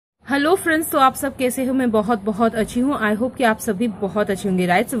Hello friends, तो आप सब कैसे हो? मैं बहुत बहुत अच्छी हूँ। आई होप कि आप सभी बहुत अच्छे होंगे,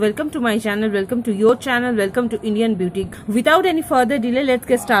 right? So welcome to my channel, welcome to your channel, welcome to Indian beauty. Without any further delay, let's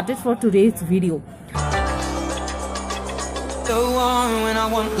get started for today's video.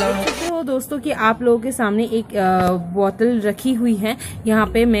 तो दोस्तों कि आप लोगों के सामने एक बोतल रखी हुई है, यहाँ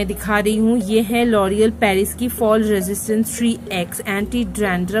पे मैं दिखा रही हूँ। ये है लॉरियल पेरिस की fall resistant 3X anti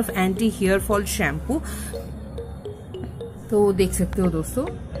dandruff anti hair fall shampoo. तो देख सकते हो दोस्तों,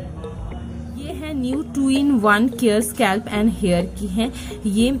 ये है new 2-in-1 care scalp and hair की है।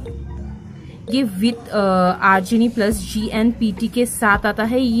 ये विथ आर्जिनी प्लस GNPT के साथ आता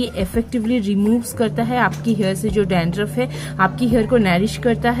है। ये इफेक्टिवली रिमूव्स करता है आपकी हेयर से जो डैंड्रफ है, आपकी हेयर को नरिश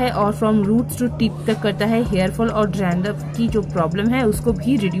करता है और फ्रॉम रूट्स टू टिप तक करता है। हेयर फॉल और डैंड्रफ की जो प्रॉब्लम है उसको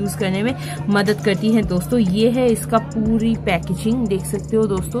भी रिड्यूस करने में मदद करती है दोस्तों। ये है इसका पूरी पैकेजिंग, देख सकते हो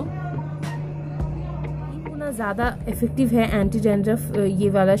दोस्तों। ज़्यादा इफेक्टिव है एंटी डैंड्रफ ये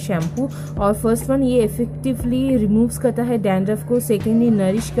वाला शैम्पू। और फर्स्ट वन, ये इफेक्टिवली रिमूव्स करता है डैंड्रफ को। सेकेंडली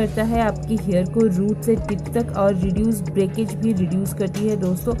नरिश करता है आपकी हेयर को रूट से टिप तक और रिड्यूस ब्रेकेज भी रिड्यूस करती है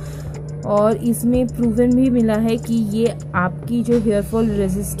दोस्तों। और इसमें प्रूवन भी मिला है कि ये आपकी जो हेयर फॉल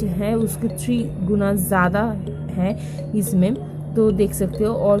रेजिस्ट है उसके 3 गुना ज़्यादा है इसमें। तो देख सकते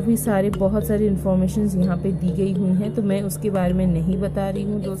हो, और भी बहुत सारी इन्फॉर्मेशन यहाँ पे दी गई हुई हैं, तो मैं उसके बारे में नहीं बता रही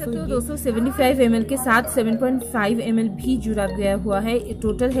हूँ दोस्तों। 75 ml के साथ 7.5 ml भी जुड़ा गया हुआ है।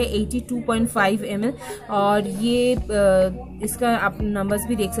 टोटल है 82.5 ml। और ये इसका आप नंबर्स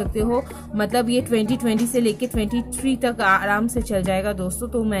भी देख सकते हो, मतलब ये 2020 से लेके 23 तक आराम से चल जाएगा दोस्तों।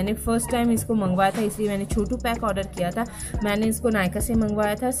 तो मैंने फर्स्ट टाइम इसको मंगवाया था, इसलिए मैंने छोटू पैक ऑर्डर किया था। मैंने इसको नायका से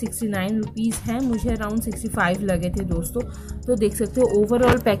मंगवाया था। 69 रुपीज़ है, मुझे अराउंड 65 लगे थे दोस्तों। तो देख सकते हो,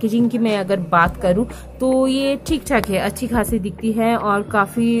 ओवरऑल पैकेजिंग की मैं अगर बात करूं तो ये ठीक ठाक है, अच्छी खासी दिखती है और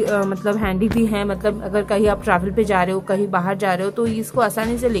काफ़ी मतलब हैंडी भी है। मतलब अगर कहीं आप ट्रैवल पे जा रहे हो, कहीं बाहर जा रहे हो, तो इसको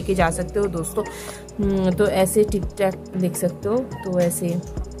आसानी से लेके जा सकते हो दोस्तों। तो ऐसे टिक टैक देख सकते हो, तो ऐसे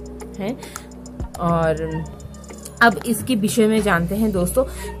हैं। और अब इसके विषय में जानते हैं दोस्तों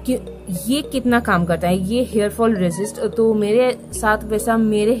कि ये कितना काम करता है। ये हेयर फॉल रेजिस्ट, तो मेरे साथ वैसा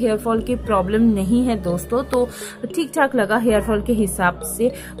मेरे हेयर फॉल की प्रॉब्लम नहीं है दोस्तों, तो ठीक ठाक लगा हेयर फॉल के हिसाब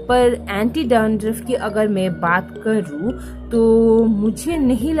से। पर एंटी डैंड्रफ की अगर मैं बात करूं तो मुझे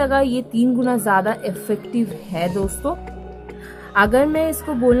नहीं लगा ये 3 गुना ज़्यादा इफेक्टिव है दोस्तों। अगर मैं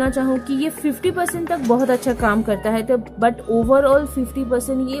इसको बोलना चाहूँ कि ये 50% तक बहुत अच्छा काम करता है, तो बट ओवरऑल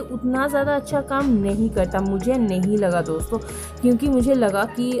 50% ये उतना ज़्यादा अच्छा काम नहीं करता, मुझे नहीं लगा दोस्तों। क्योंकि मुझे लगा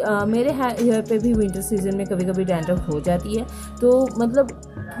कि मेरे हेयर पे भी विंटर सीजन में कभी कभी डैंड्रफ हो जाती है, तो मतलब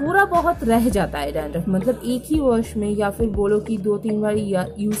थोड़ा बहुत रह जाता है डैंड्रफ। मतलब एक ही वॉश में, या फिर बोलो कि 2-3 बार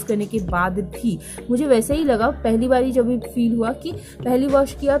यूज़ करने के बाद भी मुझे वैसे ही लगा। पहली बारी जब भी फील हुआ कि पहली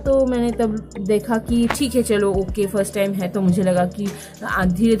वॉश किया, तो मैंने तब देखा कि ठीक है, चलो ओके, फर्स्ट टाइम है, तो मुझे लगा कि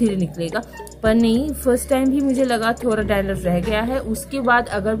धीरे धीरे निकलेगा। पर नहीं, फर्स्ट टाइम भी मुझे लगा थोड़ा डैंड्रफ रह गया है। उसके बाद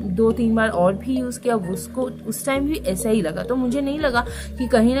अगर 2-3 बार और भी यूज़ किया, उसको उस टाइम भी ऐसा ही लगा। तो मुझे नहीं लगा कि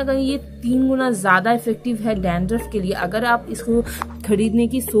कहीं ना कहीं ये 3 गुना ज़्यादा इफेक्टिव है डैंड्रफ के लिए। अगर आप इसको खरीदने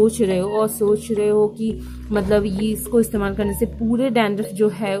की सोच रहे हो और सोच रहे हो कि मतलब ये इसको इस्तेमाल करने से पूरे डैंड्रफ जो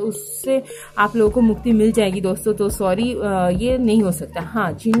है उससे आप लोगों को मुक्ति मिल जाएगी दोस्तों, तो सॉरी, ये नहीं हो सकता।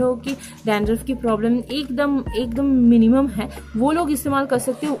 हाँ, जिन लोगों की डैंड्रफ की प्रॉब्लम एकदम मिनिमम है, वो लोग इस्तेमाल कर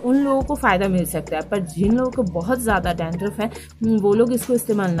सकते हो, उन लोगों को फ़ायदा मिल सकता है। पर जिन लोगों को बहुत ज़्यादा डैंड्रफ है, वो लोग इसको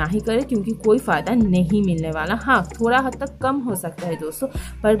इस्तेमाल ना ही करें, क्योंकि कोई फ़ायदा नहीं मिलने वाला। हाँ, थोड़ा हद तक कम हो सकता है दोस्तों,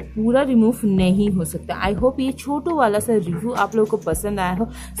 पर पूरा रिमूव नहीं हो सकता। आई होप ये छोटू वाला सा रिव्यू आप लोगों को पसंद आया हो।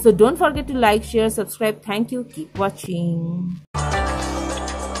 So don't forget to like, share, subscribe. Thank you. Keep watching.